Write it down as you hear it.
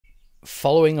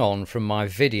Following on from my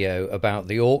video about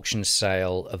the auction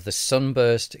sale of the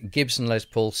Sunburst Gibson Les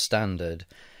Paul Standard,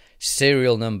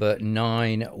 serial number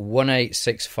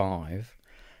 91865,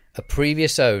 a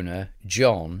previous owner,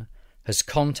 John, has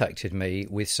contacted me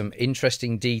with some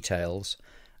interesting details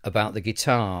about the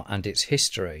guitar and its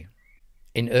history.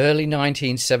 In early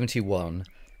 1971,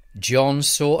 John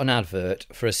saw an advert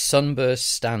for a Sunburst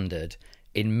Standard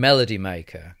in Melody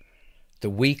Maker,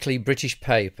 the weekly British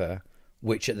paper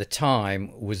which at the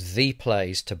time was the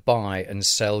place to buy and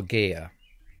sell gear.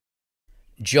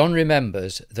 John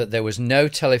remembers that there was no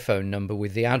telephone number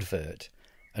with the advert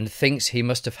and thinks he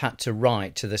must have had to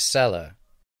write to the seller.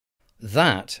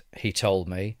 That, he told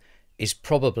me, is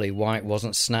probably why it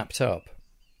wasn't snapped up.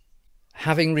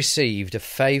 Having received a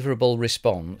favourable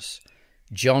response,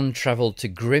 John travelled to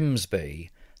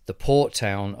Grimsby, the port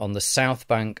town on the south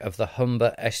bank of the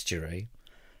Humber estuary,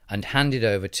 and handed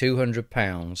over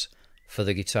 £200 for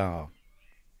the guitar.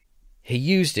 He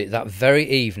used it that very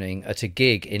evening at a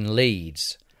gig in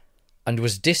Leeds, and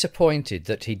was disappointed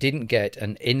that he didn't get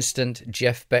an instant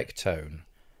Jeff Beck tone,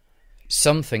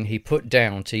 something he put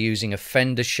down to using a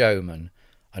Fender Showman,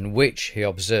 and which, he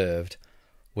observed,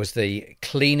 was the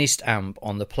cleanest amp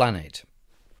on the planet.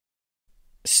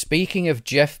 Speaking of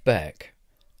Jeff Beck,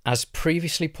 as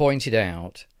previously pointed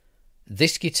out,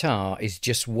 this guitar is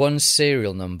just one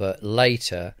serial number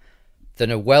later than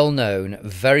a well-known,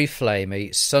 very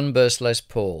flamey Sunburst Les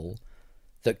Paul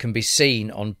that can be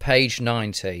seen on page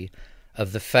 90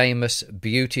 of the famous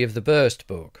Beauty of the Burst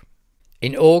book.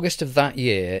 In August of that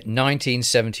year,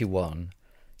 1971,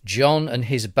 John and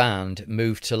his band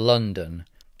moved to London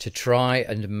to try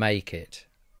and make it.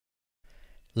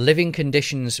 Living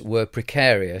conditions were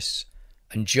precarious,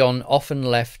 and John often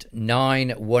left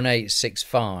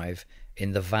 91865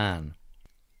 in the van.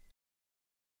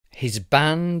 His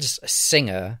band's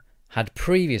singer had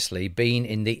previously been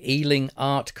in the Ealing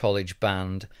Art College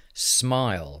band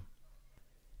Smile.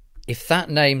 If that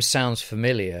name sounds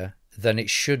familiar, then it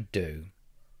should do,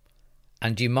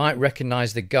 and you might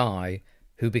recognise the guy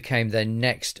who became their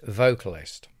next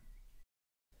vocalist.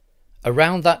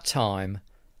 Around that time,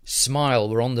 Smile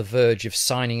were on the verge of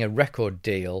signing a record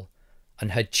deal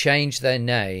and had changed their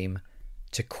name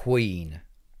to Queen.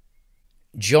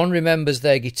 John remembers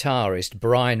their guitarist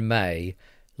Brian May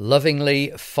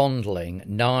lovingly fondling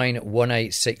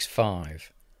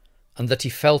 91865, and that he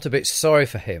felt a bit sorry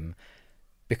for him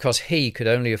because he could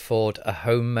only afford a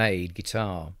homemade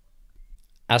guitar.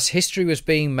 As history was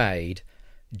being made,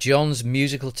 John's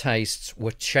musical tastes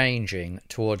were changing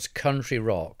towards country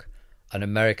rock and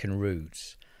American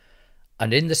roots,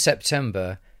 and in the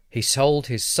September he sold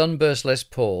his Sunburst Les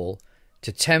Paul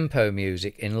to Tempo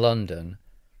Music in London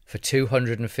for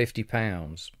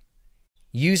 £250.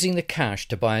 Using the cash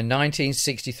to buy a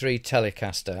 1963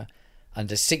 Telecaster and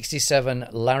a 67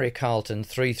 Larry Carlton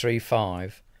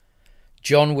 335,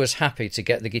 John was happy to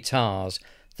get the guitars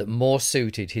that more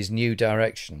suited his new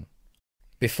direction.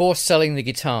 Before selling the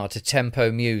guitar to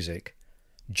Tempo Music,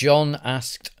 John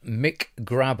asked Mick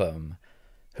Grabham,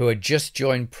 who had just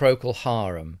joined Procol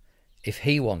Harum, if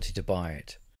he wanted to buy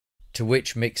it, to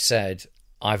which Mick said,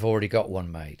 "I've already got one,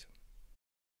 mate."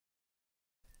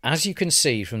 As you can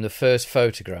see from the first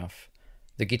photograph,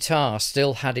 the guitar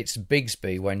still had its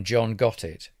Bigsby when John got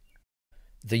it.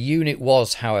 The unit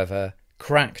was, however,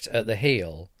 cracked at the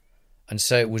heel, and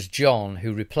so it was John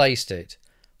who replaced it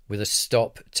with a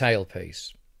stop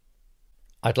tailpiece.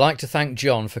 I'd like to thank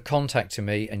John for contacting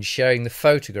me and sharing the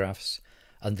photographs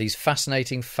and these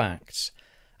fascinating facts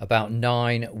about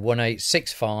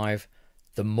 91865,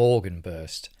 the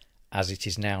Morganburst, as it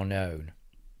is now known.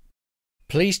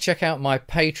 Please check out my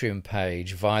Patreon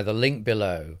page via the link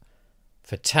below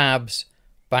for tabs,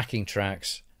 backing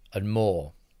tracks and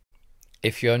more.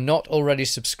 If you are not already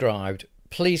subscribed,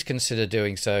 please consider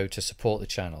doing so to support the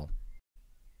channel.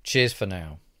 Cheers for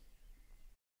now.